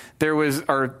common. There was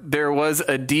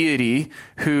a deity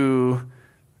who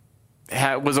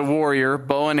was a warrior,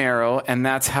 bow and arrow, and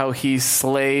that's how he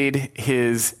slayed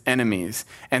his enemies.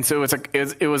 And so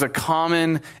it was a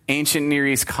common ancient Near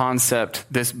East concept,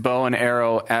 this bow and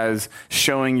arrow, as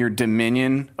showing your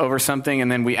dominion over something.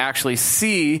 And then we actually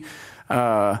see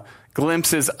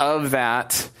glimpses of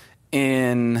that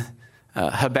in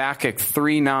Habakkuk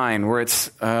 3:9, where it's,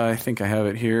 I think I have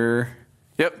it here.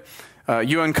 Yep.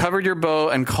 You uncovered your bow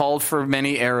and called for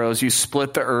many arrows. You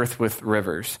split the earth with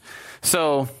rivers.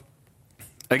 So,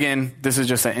 again, this is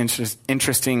just an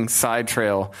interesting side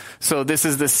trail. So this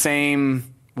is the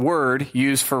same word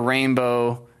used for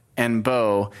rainbow and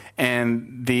bow.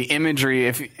 And the imagery,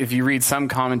 if you read some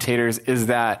commentators, is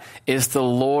that is the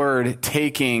Lord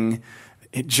taking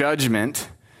judgment.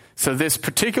 So this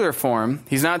particular form,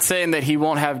 he's not saying that he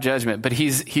won't have judgment, but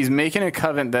he's making a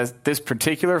covenant that this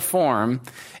particular form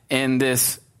in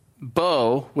this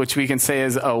bow, which we can say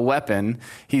is a weapon,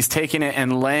 he's taking it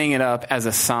and laying it up as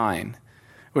a sign,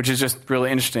 which is just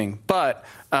really interesting. But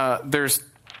I'll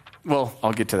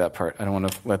get to that part. I don't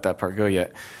want to let that part go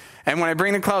yet. And when I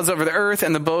bring the clouds over the earth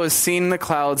and the bow is seen in the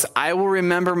clouds, I will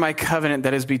remember my covenant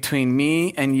that is between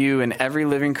me and you and every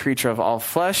living creature of all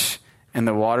flesh, and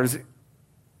the waters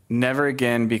never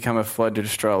again become a flood to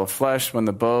destroy all the flesh. When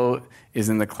the bow is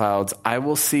in the clouds, I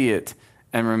will see it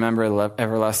and remember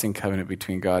everlasting covenant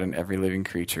between God and every living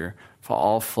creature for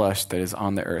all flesh that is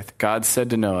on the earth. God said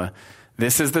to Noah,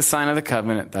 this is the sign of the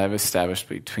covenant that I have established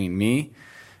between me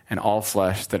and all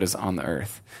flesh that is on the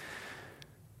earth.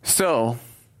 So,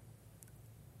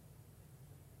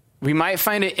 we might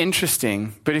find it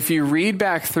interesting, but if you read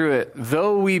back through it,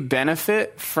 though we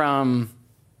benefit from,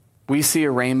 we see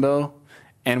a rainbow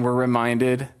and we're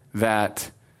reminded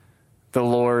that the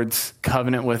Lord's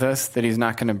covenant with us, that he's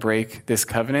not going to break this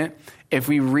covenant. If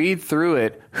we read through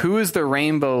it, who is the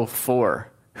rainbow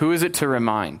for? Who is it to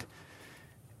remind?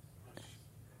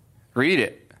 Read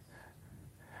it.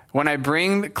 When I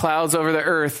bring the clouds over the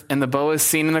earth and the bow is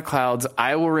seen in the clouds,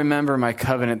 I will remember my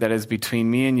covenant that is between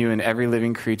me and you and every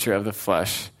living creature of the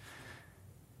flesh.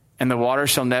 And the water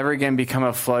shall never again become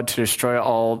a flood to destroy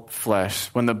all flesh.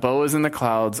 When the bow is in the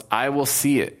clouds, I will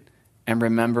see it and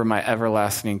remember my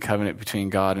everlasting covenant between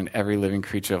God and every living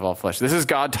creature of all flesh. This is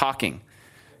God talking.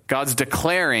 God's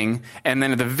declaring, and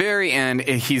then at the very end,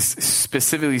 he's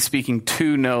specifically speaking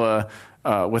to Noah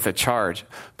with a charge.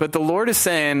 But the Lord is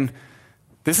saying,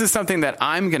 this is something that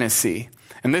I'm going to see.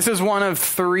 And this is one of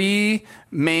three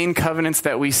main covenants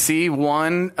that we see.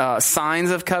 One, signs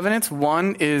of covenants.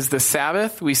 One is the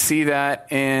Sabbath. We see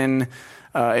that in,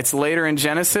 it's later in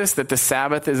Genesis that the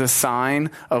Sabbath is a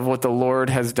sign of what the Lord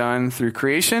has done through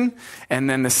creation. And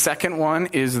then the second one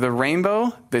is the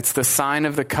rainbow. It's the sign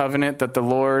of the covenant that the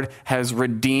Lord has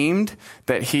redeemed,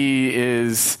 that he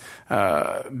is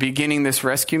beginning this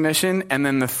rescue mission. And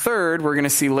then the third, we're going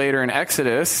to see later in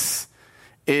Exodus,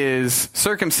 is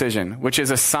circumcision, which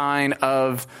is a sign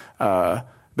of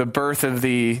the birth of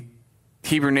the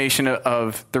Hebrew nation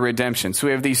of the redemption. So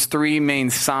we have these three main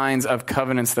signs of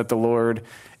covenants that the Lord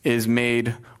is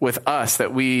made with us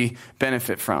that we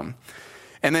benefit from.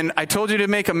 And then I told you to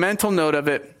make a mental note of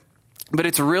it, but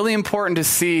it's really important to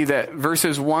see that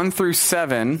verses 1 through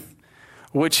 7,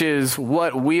 which is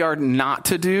what we are not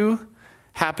to do,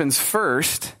 happens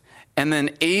first, and then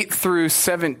 8 through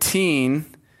 17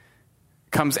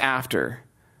 comes after.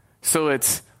 So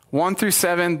it's 1 through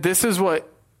 7. This is what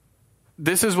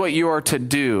you are to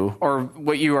do, or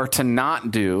what you are to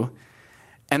not do.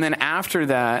 And then after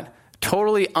that,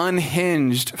 totally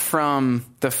unhinged from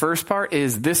the first part,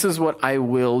 is this is what I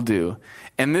will do.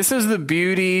 And this is the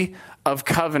beauty of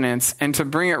covenants. And to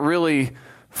bring it really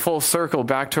full circle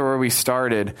back to where we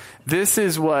started, this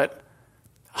is what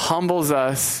humbles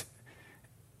us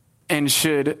and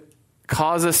should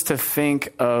cause us to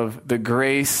think of the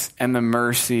grace and the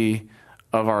mercy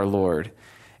of our Lord,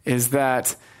 is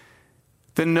that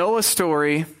the Noah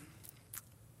story,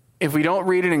 if we don't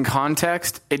read it in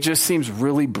context, it just seems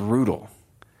really brutal.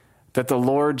 That the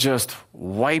Lord just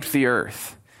wiped the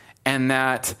earth, and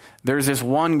that there's this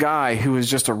one guy who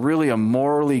is just a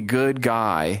morally good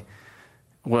guy,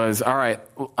 was, all right,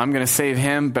 I'm going to save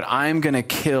him, but I'm going to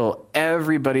kill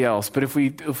everybody else. But if we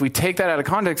take that out of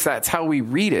context, that's how we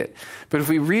read it. But if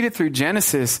we read it through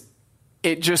Genesis,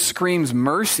 it just screams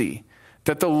mercy,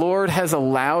 that the Lord has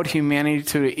allowed humanity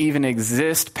to even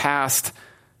exist past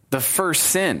the first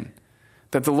sin,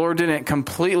 that the Lord didn't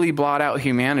completely blot out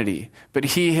humanity, but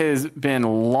he has been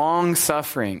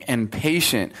long-suffering and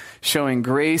patient, showing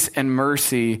grace and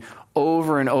mercy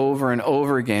over and over and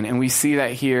over again. And we see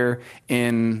that here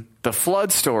in the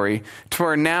flood story, to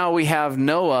where now we have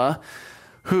Noah,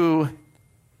 who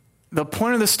the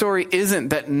point of the story isn't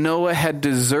that Noah had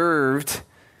deserved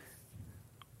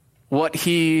what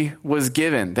he was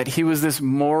given, that he was this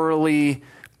morally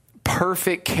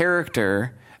perfect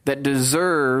character that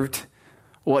deserved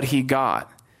what he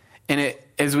got. And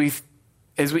as we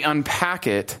unpack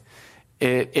it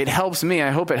helps me,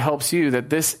 I hope it helps you, that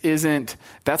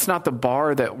that's not the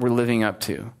bar that we're living up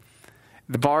to.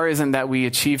 The bar isn't that we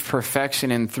achieve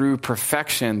perfection and through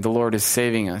perfection the Lord is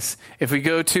saving us. If we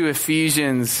go to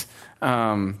Ephesians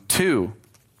 2,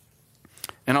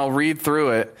 and I'll read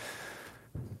through it,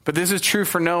 but this is true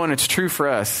for Noah and it's true for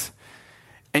us.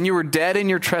 And you were dead in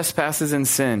your trespasses and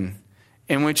sin,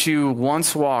 in which you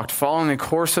once walked, following the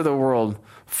course of the world,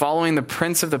 following the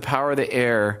prince of the power of the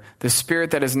air, the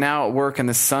spirit that is now at work in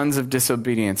the sons of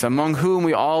disobedience, among whom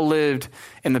we all lived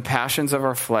in the passions of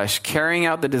our flesh, carrying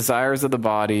out the desires of the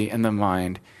body and the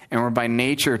mind, and were by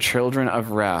nature children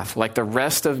of wrath, like the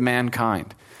rest of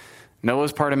mankind.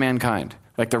 Noah's part of mankind.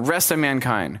 Like the rest of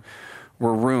mankind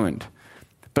were ruined.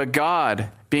 But God,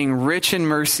 being rich in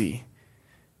mercy,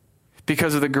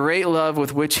 because of the great love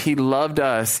with which he loved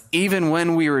us, even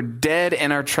when we were dead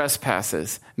in our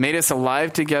trespasses, made us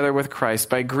alive together with Christ.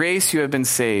 By grace you have been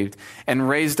saved, and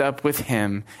raised up with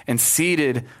him, and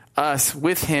seated us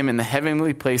with him in the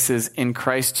heavenly places in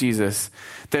Christ Jesus,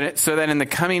 so that in the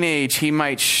coming age he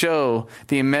might show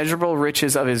the immeasurable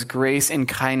riches of his grace and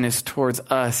kindness towards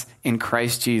us in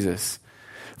Christ Jesus.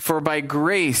 For by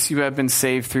grace you have been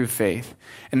saved through faith,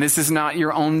 and this is not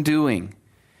your own doing.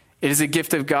 It is a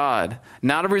gift of God,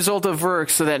 not a result of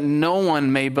works, so that no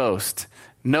one may boast.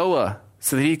 Noah,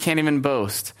 so that he can't even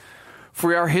boast. For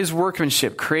we are his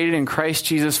workmanship, created in Christ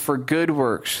Jesus for good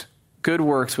works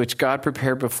which God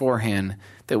prepared beforehand,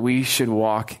 that we should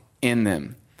walk in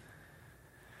them.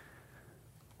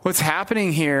 What's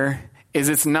happening here is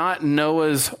it's not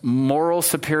Noah's moral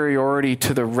superiority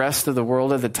to the rest of the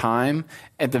world at the time.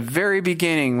 At the very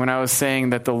beginning, when I was saying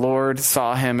that the Lord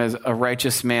saw him as a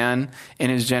righteous man in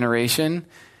his generation,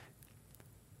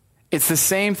 it's the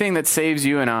same thing that saves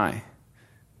you and I.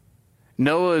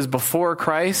 Noah is before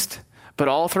Christ, but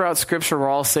all throughout Scripture, we're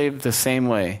all saved the same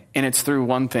way. And it's through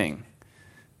one thing: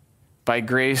 by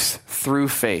grace through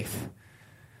faith.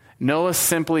 Noah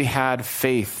simply had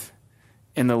faith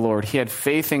in the Lord. He had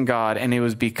faith in God, and it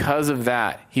was because of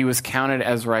that he was counted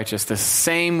as righteous, the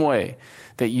same way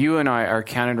that you and I are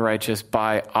counted righteous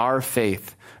by our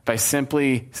faith, by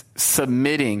simply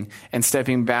submitting and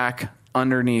stepping back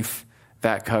underneath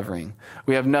that covering.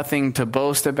 We have nothing to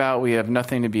boast about. We have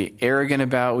nothing to be arrogant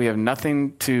about. We have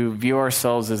nothing to view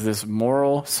ourselves as this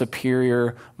moral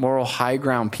superior, moral high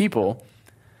ground people,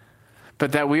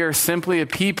 but that we are simply a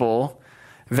people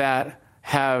that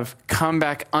have come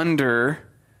back under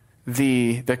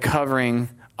the covering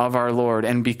of our Lord.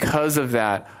 And because of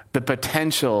that, the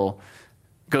potential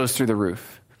goes through the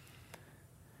roof.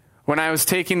 When I was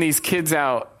taking these kids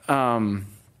out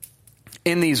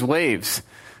in these waves,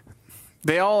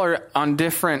 they all are on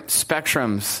different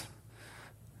spectrums,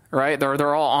 right?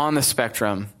 They're all on the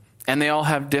spectrum. And they all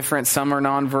have different, some are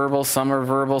nonverbal, some are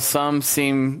verbal, some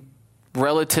seem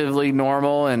relatively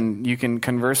normal and you can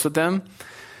converse with them.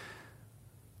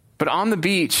 But on the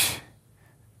beach,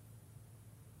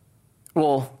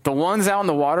 well, the ones out in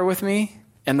the water with me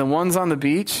and the ones on the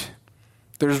beach,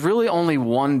 there's really only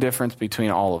one difference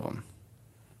between all of them.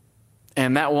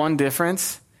 And that one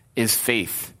difference is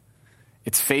faith.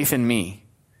 It's faith in me.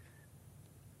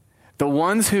 The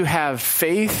ones who have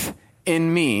faith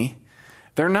in me,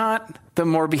 they're not the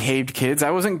more behaved kids. I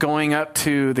wasn't going up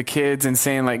to the kids and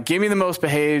saying, like, give me the most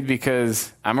behaved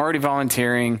because I'm already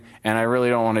volunteering and I really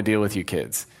don't want to deal with you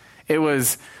kids. It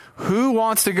was, who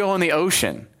wants to go in the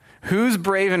ocean? Who's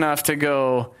brave enough to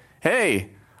go,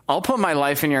 hey, I'll put my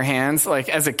life in your hands. Like,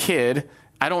 as a kid,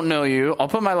 I don't know you. I'll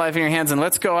put my life in your hands and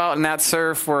let's go out in that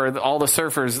surf where all the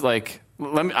surfers, like,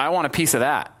 I want a piece of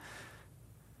that.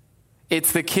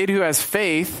 It's the kid who has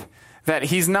faith that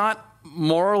he's not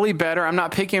morally better. I'm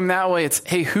not picking him that way. It's,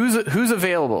 hey, who's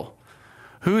available?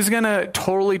 Who's going to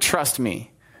totally trust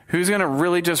me? Who's going to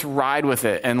really just ride with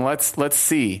it? And let's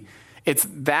see.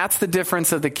 That's the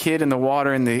difference of the kid in the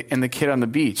water and the kid on the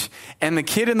beach. And the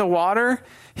kid in the water,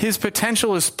 his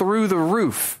potential is through the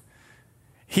roof.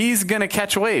 He's going to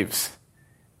catch waves.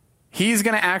 He's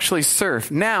going to actually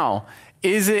surf. Now,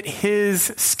 is it his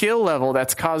skill level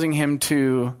that's causing him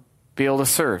to be able to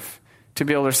surf, to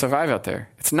be able to survive out there?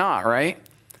 It's not, right?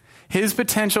 His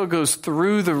potential goes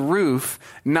through the roof,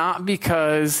 not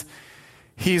because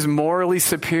he's morally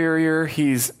superior,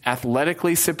 he's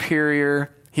athletically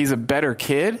superior, he's a better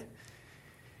kid.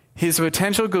 His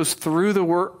potential goes through the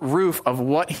roof of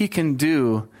what he can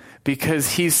do because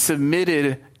he's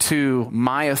submitted to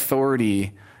my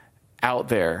authority out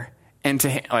there. And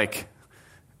to, like,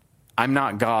 I'm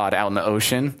not God out in the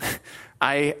ocean.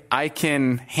 I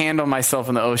can handle myself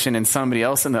in the ocean and somebody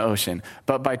else in the ocean.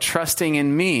 But by trusting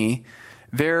in me,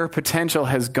 their potential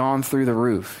has gone through the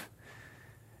roof.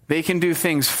 They can do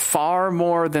things far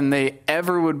more than they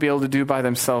ever would be able to do by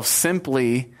themselves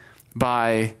simply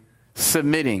by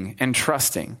submitting and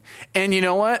trusting. And you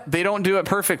know what? They don't do it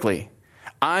perfectly.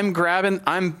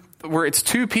 Where it's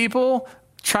two people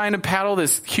trying to paddle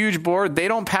this huge board. They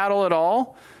don't paddle at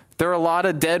all. There are a lot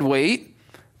of dead weight,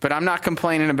 but I'm not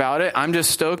complaining about it. I'm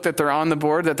just stoked that they're on the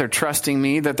board, that they're trusting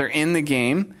me, that they're in the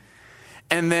game.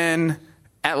 And then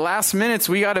at last minutes,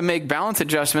 we got to make balance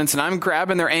adjustments, and I'm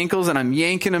grabbing their ankles and I'm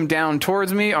yanking them down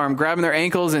towards me, or I'm grabbing their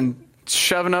ankles and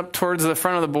shoving up towards the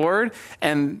front of the board,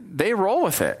 and they roll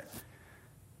with it.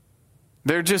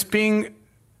 They're just being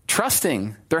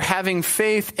trusting. They're having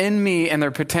faith in me, and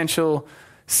their potential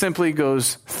simply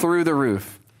goes through the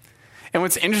roof. And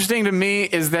what's interesting to me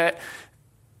is that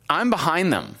I'm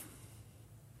behind them.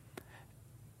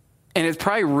 And it's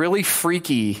probably really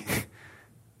freaky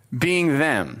being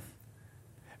them.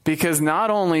 Because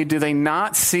not only do they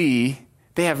not see,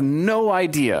 they have no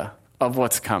idea of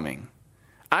what's coming.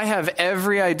 I have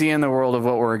every idea in the world of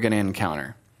what we're going to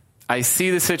encounter. I see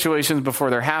the situations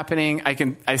before they're happening.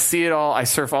 I see it all. I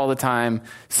surf all the time.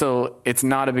 So it's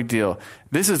not a big deal.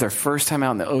 This is their first time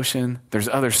out in the ocean. There's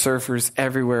other surfers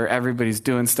everywhere. Everybody's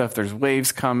doing stuff. There's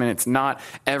waves coming. It's not,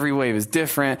 every wave is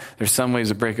different. There's some waves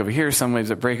that break over here, some waves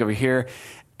that break over here.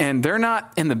 And they're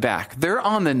not in the back. They're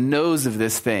on the nose of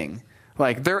this thing.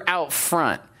 Like, they're out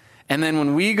front. And then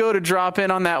when we go to drop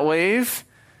in on that wave,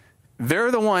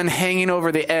 they're the one hanging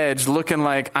over the edge looking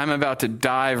like I'm about to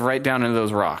dive right down into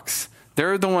those rocks.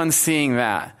 They're the ones seeing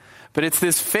that. But it's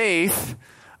this faith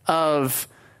of,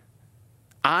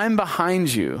 I'm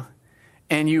behind you,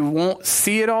 and you won't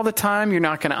see it all the time. You're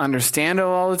not going to understand it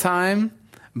all the time,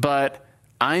 but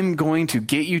I'm going to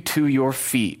get you to your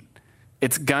feet.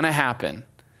 It's going to happen.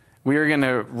 We are going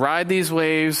to ride these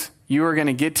waves. You are going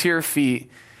to get to your feet.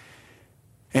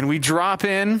 And we drop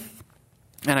in,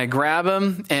 and I grab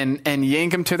them and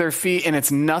yank them to their feet, and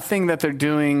it's nothing that they're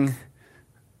doing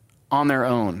on their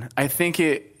own. I think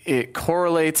it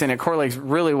correlates, and it correlates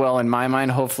really well in my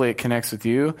mind. Hopefully it connects with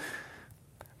you.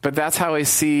 But that's how I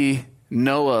see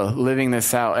Noah living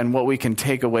this out, and what we can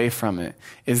take away from it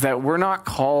is that we're not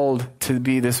called to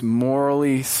be this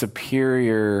morally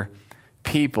superior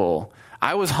people.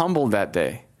 I was humbled that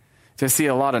day to see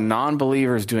a lot of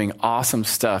non-believers doing awesome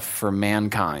stuff for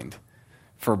mankind,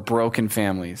 for broken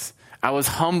families. I was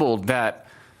humbled that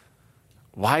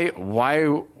why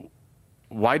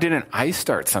didn't I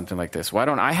start something like this? Why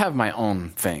don't I have my own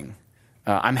thing?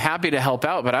 I'm happy to help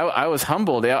out, but I was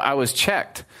humbled. I was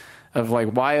checked of like,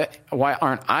 why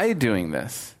aren't I doing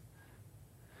this?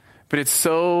 But it's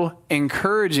so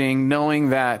encouraging knowing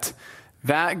that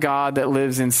God that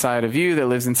lives inside of you, that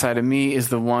lives inside of me, is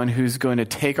the one who's going to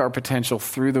take our potential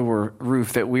through the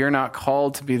roof, that we are not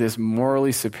called to be this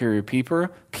morally superior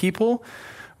people.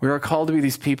 We are called to be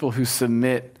these people who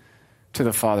submit to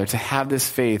the Father, to have this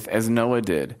faith as Noah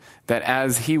did, that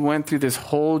as he went through this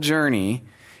whole journey,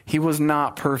 he was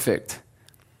not perfect.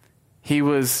 He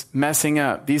was messing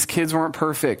up. These kids weren't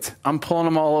perfect. I'm pulling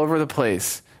them all over the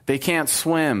place. They can't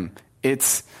swim.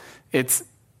 It's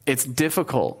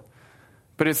difficult.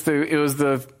 But it was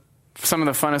some of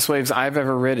the funnest waves I've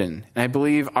ever ridden. And I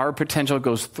believe our potential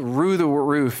goes through the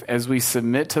roof as we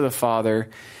submit to the Father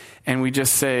and we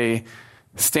just say,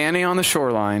 standing on the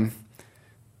shoreline,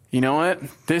 you know what?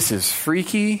 This is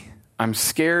freaky. I'm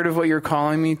scared of what you're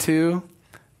calling me to,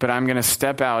 but I'm going to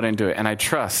step out into it. And I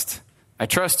trust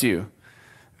you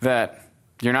that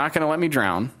you're not going to let me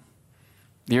drown.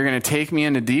 You're going to take me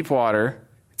into deep water.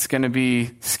 It's going to be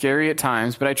scary at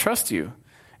times, but I trust you.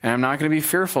 And I'm not going to be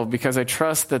fearful because I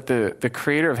trust that the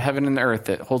creator of heaven and the earth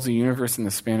that holds the universe in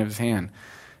the span of his hand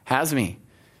has me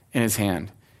in his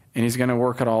hand. And he's going to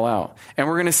work it all out. And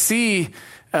we're going to see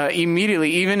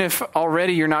immediately, even if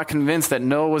already you're not convinced that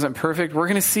Noah wasn't perfect, we're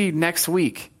going to see next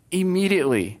week,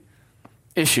 immediately,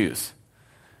 issues.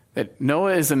 That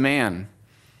Noah is a man.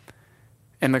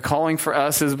 And the calling for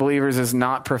us as believers is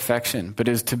not perfection, but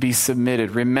is to be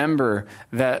submitted. Remember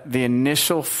that the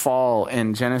initial fall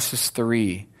in Genesis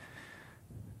 3,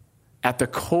 at the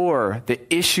core, the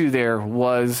issue there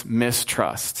was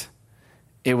mistrust.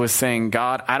 It was saying,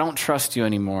 God, I don't trust you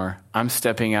anymore. I'm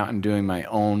stepping out and doing my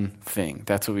own thing.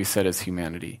 That's what we said as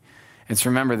humanity. And so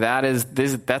remember, that's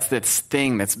this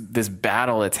thing, that's this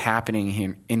battle that's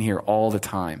happening in here all the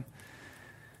time.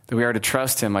 that we are to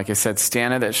trust him. Like I said,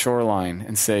 stand at that shoreline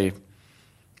and say,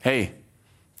 hey,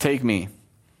 take me.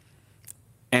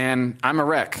 And I'm a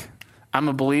wreck. I'm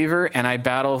a believer, and I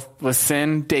battle with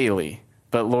sin daily.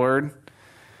 But Lord,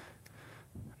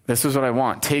 this is what I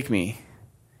want. Take me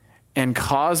and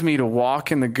cause me to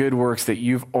walk in the good works that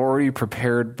you've already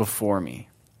prepared before me.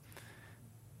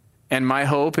 And my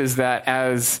hope is that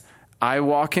as I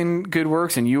walk in good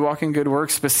works and you walk in good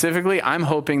works, specifically, I'm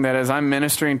hoping that as I'm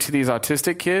ministering to these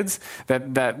autistic kids,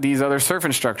 that these other surf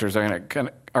instructors are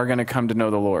going to come to know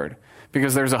the Lord.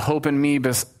 Because there's a hope in me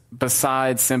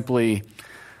besides simply,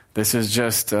 this is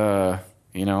just, this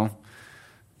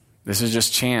is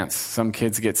just chance. Some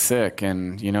kids get sick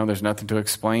and, there's nothing to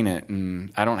explain it.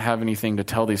 And I don't have anything to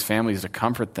tell these families to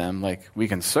comfort them. Like, we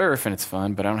can surf and it's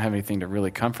fun, but I don't have anything to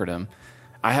really comfort them.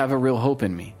 I have a real hope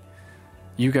in me.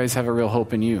 You guys have a real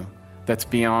hope in you. That's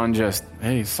beyond just,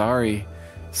 hey, sorry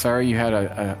you had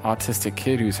an autistic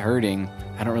kid who's hurting.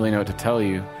 I don't really know what to tell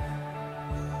you.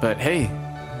 But hey,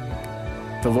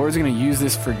 the Lord's going to use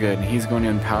this for good, and he's going to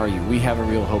empower you. We have a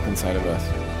real hope inside of us.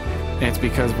 And it's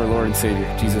because of our Lord and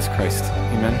Savior, Jesus Christ.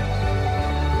 Amen.